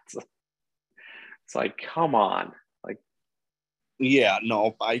it's like, come on. Like, yeah,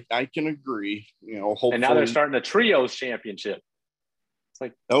 no, I can agree. Hopefully. And now they're starting a trios championship. It's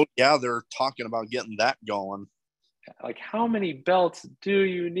like, oh yeah, they're talking about getting that going. Like, how many belts do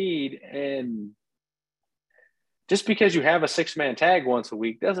you need? And just because you have a 6-man tag once a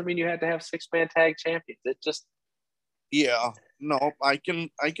week doesn't mean you have to have 6-man tag champions. It just, yeah, no, I can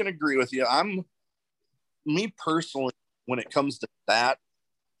agree with you. Me personally, when it comes to that,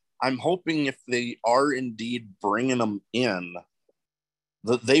 I'm hoping if they are indeed bringing them in,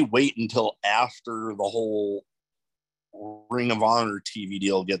 that they wait until after the whole Ring of Honor TV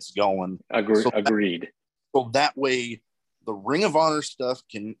deal gets going. Agreed. So that way, the Ring of Honor stuff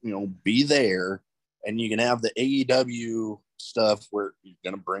can, be there, and you can have the AEW stuff where you're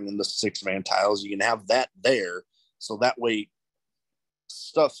going to bring in the 6-man titles. You can have that there, so that way,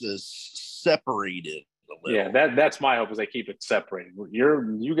 stuff is separated. Yeah, that's my hope is they keep it separated.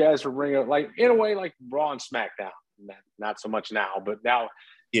 You guys are bringing like in a way like Raw and SmackDown. Not so much now, but now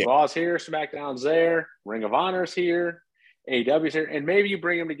Raw's here, SmackDown's there, Ring of Honor's here, AEW's here, and maybe you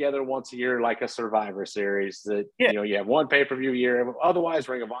bring them together once a year like a Survivor Series. That you have one pay-per-view a year. Otherwise,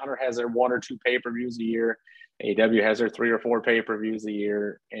 Ring of Honor has their 1 or 2 pay-per-views a year. AEW has their 3 or 4 pay-per-views a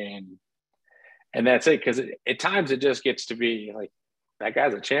year, and that's it. Because at times it just gets to be like that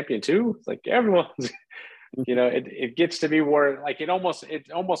guy's a champion too. It's like everyone's. It gets to be where like it almost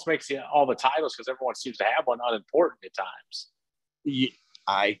makes all the titles because everyone seems to have one unimportant at times. Yeah,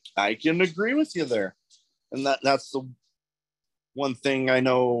 I can agree with you there, and that's the one thing I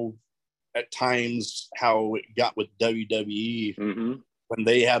know at times how it got with WWE when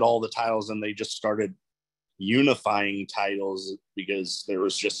they had all the titles and they just started unifying titles because there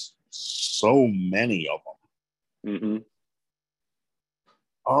was just so many of them. Mm-hmm.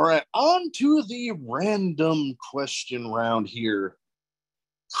 All right, on to the random question round here.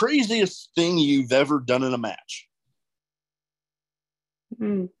 Craziest thing you've ever done in a match?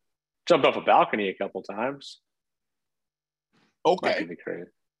 Jumped off a balcony a couple times. Okay.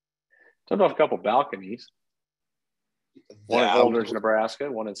 Jumped off a couple balconies. One in Holdridge,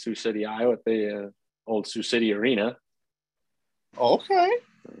 Nebraska. One in Sioux City, Iowa at the old Sioux City Arena. Okay.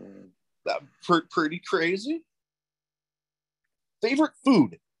 That's pretty crazy. Favorite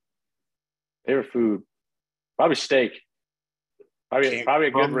food? Probably steak. Probably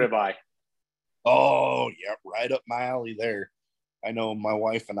a good ribeye. Oh, yeah, right up my alley there. I know my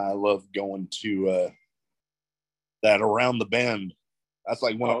wife and I love going to that Around the Bend. That's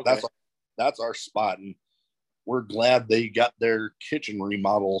like that's our spot, and we're glad they got their kitchen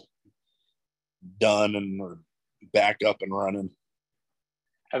remodel done and are back up and running.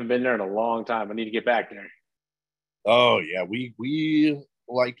 Haven't been there in a long time. I need to get back there. Oh yeah, we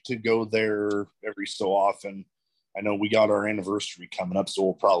like to go there every so often. I know we got our anniversary coming up, so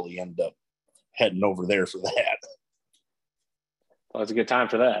we'll probably end up heading over there for that. Well, it's a good time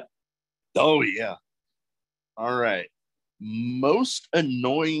for that. Oh yeah. All right. Most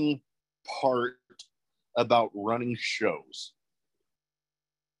annoying part about running shows?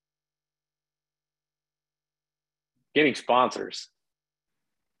 Getting sponsors.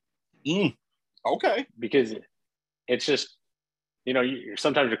 Okay. Because it's just,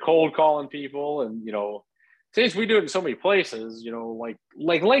 sometimes you're cold calling people and, since we do it in so many places, you know,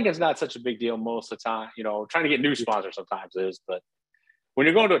 like Lincoln's not such a big deal most of the time. You know, trying to get new sponsors sometimes is, but when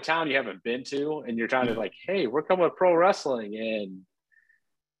you're going to a town you haven't been to and you're trying to like, hey, we're coming with pro wrestling, and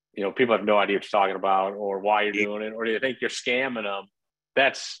you know, people have no idea what you're talking about or why you're doing it, or they think you're scamming them.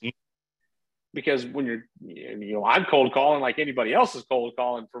 That's because when you're, you know, I'm cold calling like anybody else is cold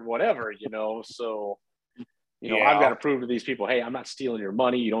calling for whatever, you know. So, you know, I've got to prove to these people, hey, I'm not stealing your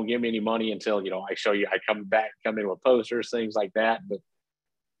money. You don't give me any money until, you know, I show you, I come in with posters, things like that. But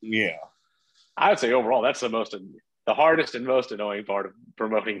yeah, I would say overall, that's the hardest and most annoying part of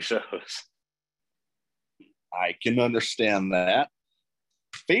promoting shows. I can understand that.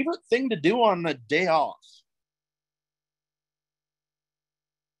 Favorite thing to do on a day off?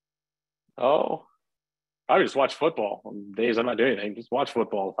 Oh, I just watch football on days I'm not doing anything. Just watch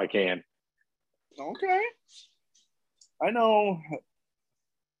football if I can. Okay. I know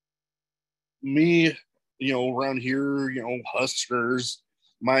me, you know, around here, you know, Huskers,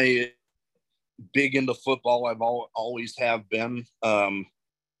 my big into football. I've always have been. I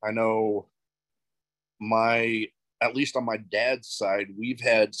know at least on my dad's side, we've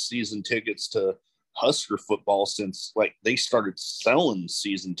had season tickets to Husker football since like they started selling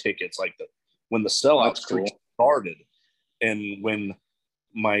season tickets, like when the sellout streak started. And when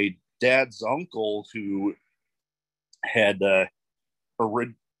my dad's uncle, who had the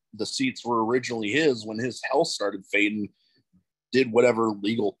seats were originally his, when his health started fading, did whatever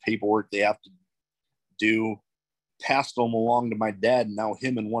legal paperwork they have to do, passed them along to my dad, and now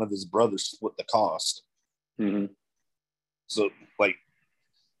him and one of his brothers split the cost. Mm-hmm. So, like,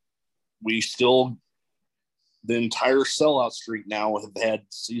 we still, the entire sellout streak now have had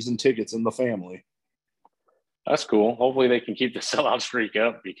season tickets in the family. That's cool. Hopefully they can keep the sellout streak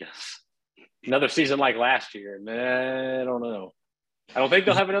up, because another season like last year, I don't know. I don't think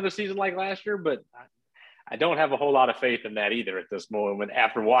they'll have another season like last year, but I don't have a whole lot of faith in that either at this moment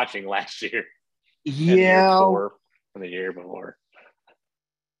after watching last year. Yeah. And the year before.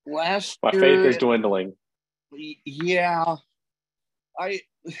 Last My year, faith is dwindling. Yeah.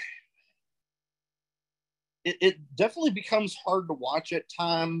 It definitely becomes hard to watch at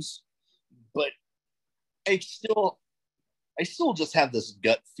times, but I still just have this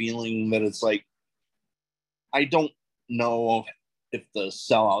gut feeling that it's like, I don't know if the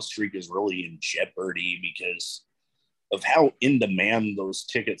sellout streak is really in jeopardy because of how in demand those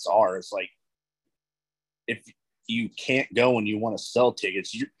tickets are. It's like, if you can't go and you want to sell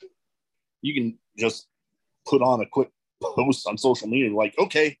tickets, you can just put on a quick post on social media like,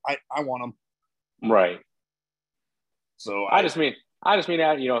 okay, I want them. Right. So I just mean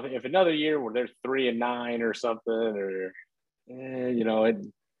that, you know, if another year where they're 3-9 or something, or you know,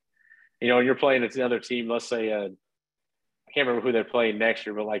 you're playing another team, let's say I can't remember who they're playing next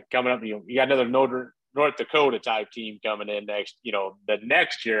year, but like coming up, you know, you got another North Dakota type team coming in next, you know, the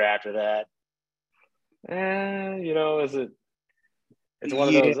next year after that. You know, it's one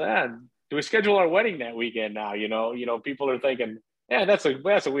of those, do we schedule our wedding that weekend now? You know, people are thinking, yeah, that's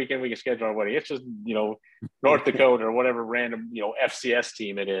a weekend we can schedule our wedding. It's just, you know, North Dakota or whatever random, you know, FCS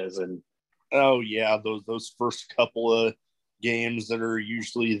team it is. And oh yeah, those first couple of games that are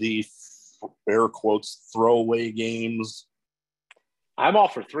usually the air quotes throwaway games. I'm all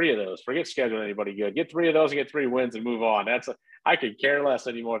for 3 of those. Forget scheduling anybody good. Get 3 of those and get 3 wins and move on. I could care less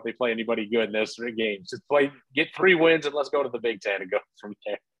anymore if they play anybody good in those 3 games. Just get 3 wins and let's go to the Big Ten and go from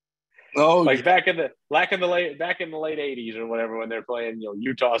there. Oh, like yeah. back in the late '80s or whatever, when they're playing, you know,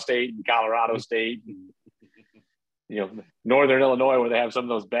 Utah State and Colorado State, and, you know, Northern Illinois, where they have some of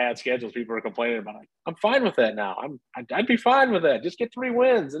those bad schedules people are complaining about. Like, I'm fine with that now. I'd be fine with that. Just get 3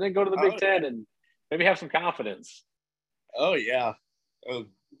 wins and then go to the Big Ten and maybe have some confidence. Oh yeah,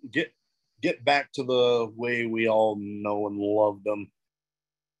 get back to the way we all know and love them.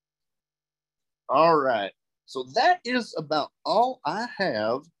 All right, so that is about all I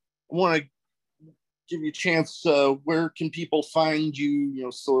have. I want to give you a chance. Where can people find you? You know,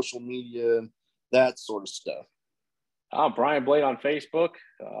 social media, that sort of stuff. Brian Blade on Facebook.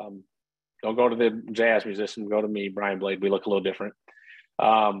 Don't go to the jazz musician. Go to me, Brian Blade. We look a little different.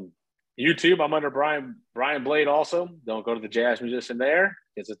 YouTube, I'm under Brian Blade also. Don't go to the jazz musician there,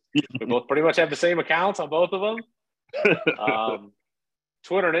 because we both pretty much have the same accounts on both of them.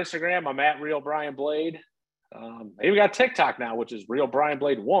 Twitter and Instagram, I'm at Real Brian Blade. I even got TikTok now, which is Real Brian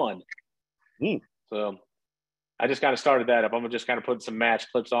Blade 1. So I just kind of started that up. I'm just kind of putting some match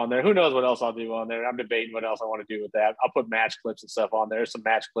clips on there. Who knows what else I'll do on there? I'm debating what else I want to do with that. I'll put match clips and stuff on there. Some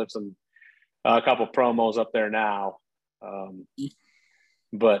match clips and a couple promos up there now.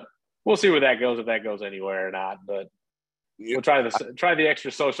 But we'll see where that goes, if that goes anywhere or not. But we'll try the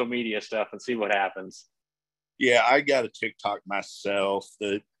extra social media stuff and see what happens. Yeah, I got a TikTok myself.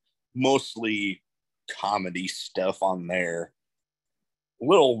 The mostly comedy stuff on there. A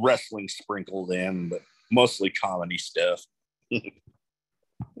little wrestling sprinkled in, but mostly comedy stuff. Yeah,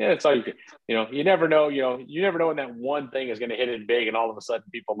 it's like you never know. You never know when that one thing is going to hit it big, and all of a sudden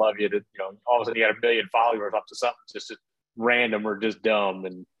people love you. All of a sudden you got 1 million followers up to something just random or just dumb,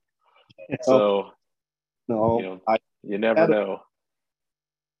 and so you never know.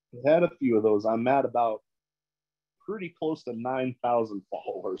 I had a few of those. I'm at about pretty close to 9,000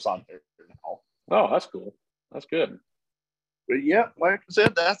 followers on there now. Oh, that's cool. That's good. But yeah, like I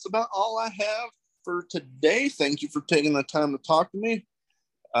said, that's about all I have for today. Thank you for taking the time to talk to me.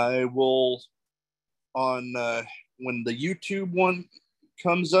 I will, when the YouTube one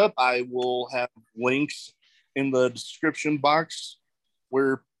comes up, I will have links in the description box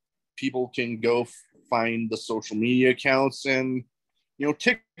where people can go find the social media accounts and,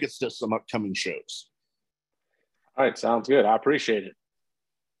 tickets to some upcoming shows. All right. Sounds good. I appreciate it.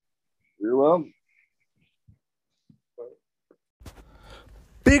 You're welcome.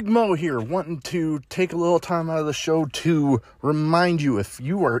 Big Mo here, wanting to take a little time out of the show to remind you, if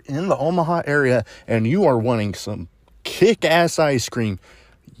you are in the Omaha area and you are wanting some kick-ass ice cream,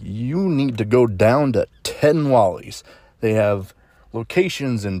 you need to go down to Ted and Wally's. They have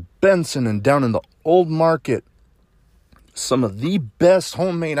locations in Benson and down in the Old Market. Some of the best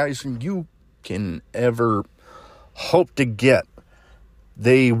homemade ice cream you can ever hope to get.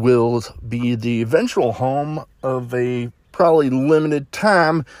 They will be the eventual home of a probably limited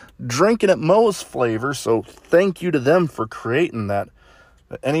time Drinkin at Mo's flavor, so thank you to them for creating that.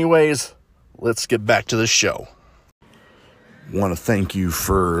 But anyways, let's get back to the show. Want to thank you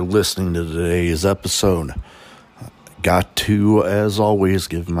for listening to today's episode. Got to, as always,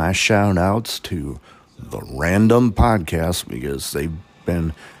 give my shout outs to the Random Podcast, because they've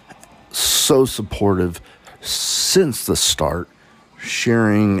been so supportive since the start,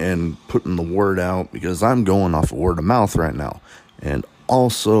 sharing and putting the word out, because I'm going off of word of mouth right now. And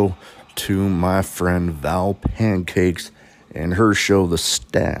also to my friend Val Pancakes and her show The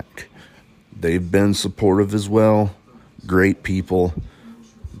Stack. They've been supportive as well. Great people.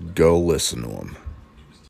 Go listen to them.